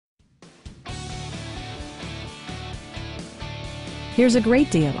Here's a great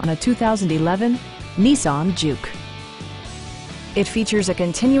deal on a 2011 Nissan Juke. It features a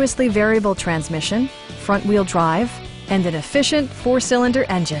continuously variable transmission, front-wheel drive, and an efficient 4-cylinder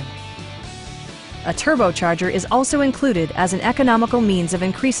engine. A turbocharger is also included as an economical means of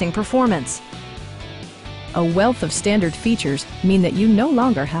increasing performance. A wealth of standard features mean that you no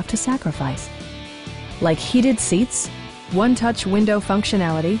longer have to sacrifice, like heated seats, one-touch window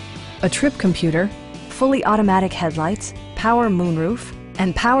functionality, a trip computer, fully automatic headlights, power moonroof,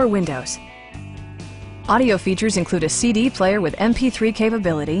 and power windows. Audio features include a CD player with MP3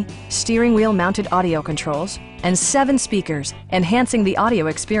 capability, steering wheel mounted audio controls, and 7 speakers, enhancing the audio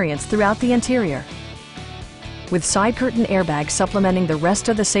experience throughout the interior. With side curtain airbags supplementing the rest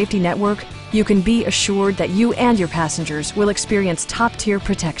of the safety network, you can be assured that you and your passengers will experience top-tier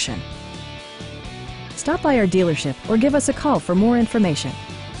protection. Stop by our dealership or give us a call for more information.